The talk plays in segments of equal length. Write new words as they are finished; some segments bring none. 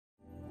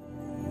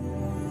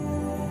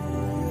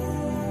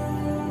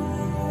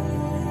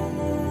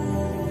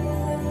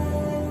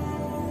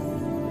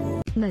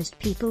Most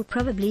people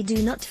probably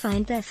do not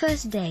find their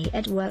first day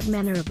at work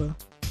memorable,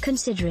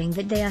 considering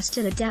that they are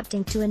still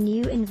adapting to a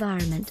new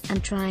environment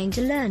and trying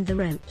to learn the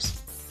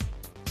ropes.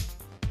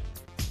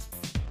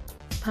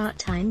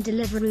 Part-time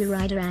Deliveroo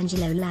rider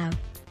Angelo Lau,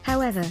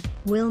 however,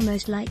 will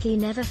most likely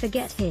never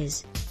forget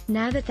his,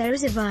 now that there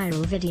is a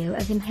viral video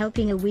of him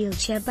helping a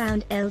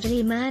wheelchair-bound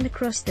elderly man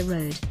across the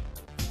road.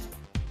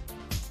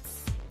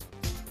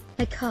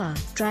 A car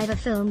driver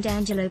filmed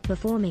Angelo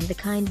performing the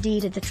kind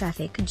deed at the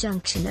traffic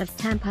junction of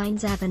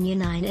Tampines Avenue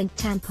 9 and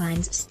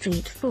Tampines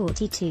Street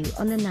 42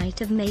 on the night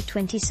of May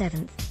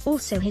 27,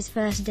 also his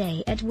first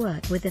day at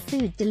work with the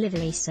food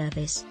delivery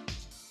service.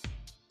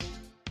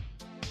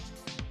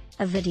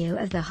 A video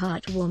of the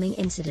heartwarming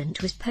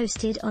incident was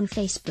posted on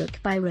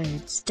Facebook by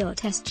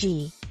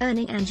Rhodes.sg,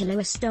 earning Angelo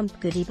a Stomp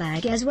goodie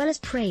bag as well as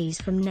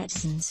praise from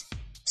netizens.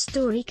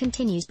 Story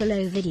continues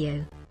below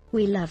video.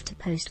 We love to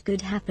post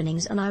good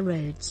happenings on our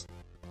roads.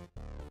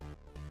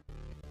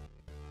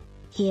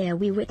 Here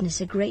we witness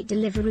a great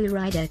Deliveroo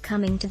rider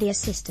coming to the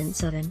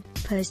assistance of an,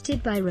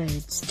 posted by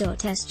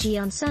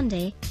Rhodes.sg on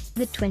Sunday,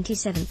 the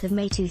 27th of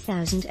May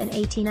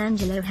 2018.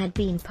 Angelo had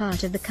been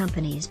part of the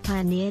company's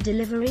pioneer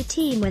delivery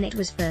team when it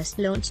was first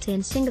launched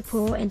in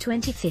Singapore in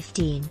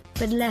 2015,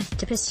 but left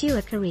to pursue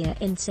a career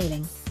in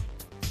sailing.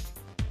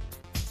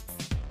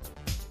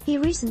 He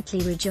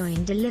recently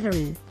rejoined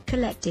Deliveroo,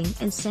 collecting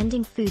and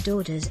sending food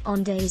orders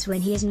on days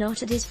when he is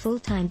not at his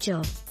full-time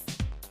job.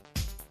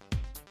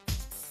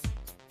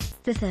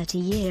 The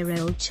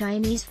 30-year-old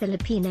Chinese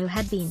Filipino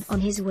had been on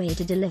his way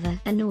to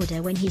deliver an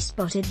order when he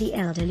spotted the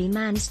elderly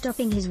man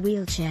stopping his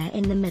wheelchair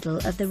in the middle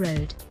of the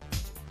road.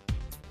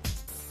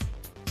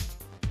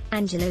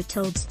 Angelo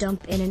told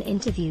Stomp in an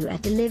interview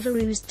at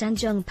Deliveroo's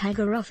Tanjong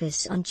Pagar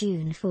office on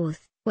June 4,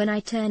 "When I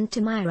turned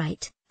to my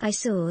right, I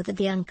saw that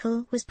the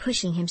uncle was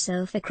pushing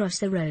himself across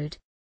the road.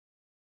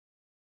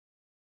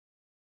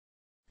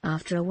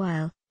 After a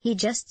while, he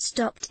just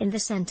stopped in the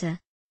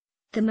center.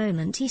 The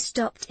moment he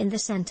stopped in the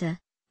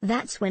center,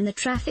 that's when the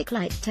traffic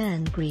light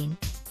turned green.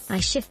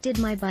 I shifted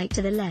my bike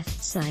to the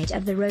left side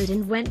of the road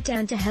and went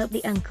down to help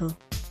the uncle.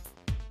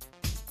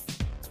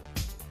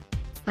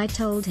 I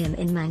told him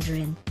in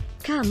Mandarin,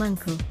 'Come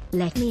uncle,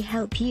 let me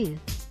help you.'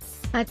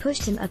 I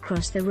pushed him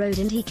across the road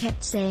and he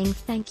kept saying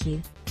thank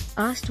you."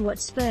 Asked what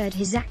spurred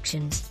his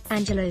actions,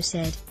 Angelo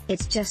said,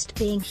 "It's just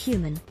being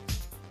human."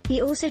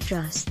 He also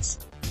trusts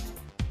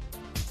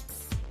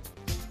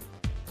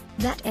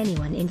that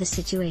anyone in the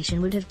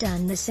situation would have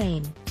done the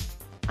same.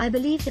 "I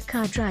believe the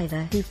car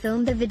driver who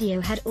filmed the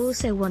video had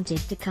also wanted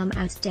to come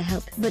out to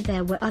help, but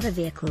there were other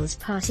vehicles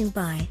passing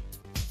by.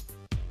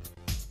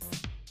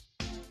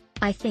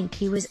 I think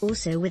he was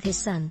also with his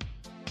son.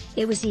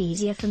 It was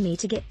easier for me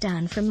to get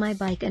down from my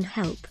bike and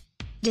help."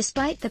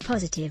 Despite the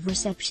positive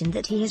reception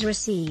that he has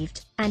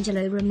received,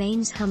 Angelo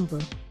remains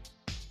humble.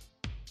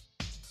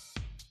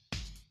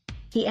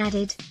 He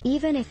added,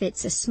 "Even if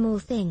it's a small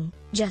thing,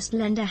 just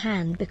lend a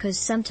hand because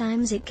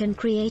sometimes it can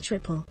create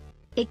ripple.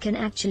 It can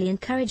actually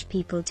encourage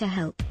people to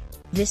help.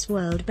 This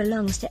world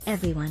belongs to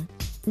everyone.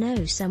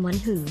 Know someone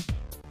who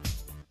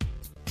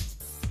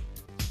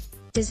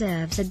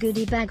deserves a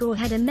goodie bag or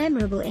had a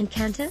memorable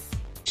encounter?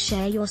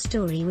 Share your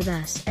story with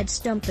us at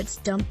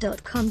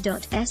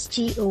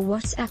stomp@stomp.com.sg or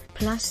WhatsApp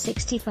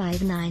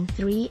 +65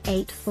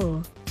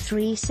 9384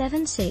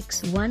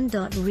 3761.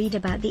 Read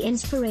about the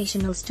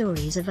inspirational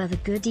stories of other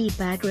goodie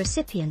bag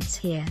recipients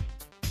here.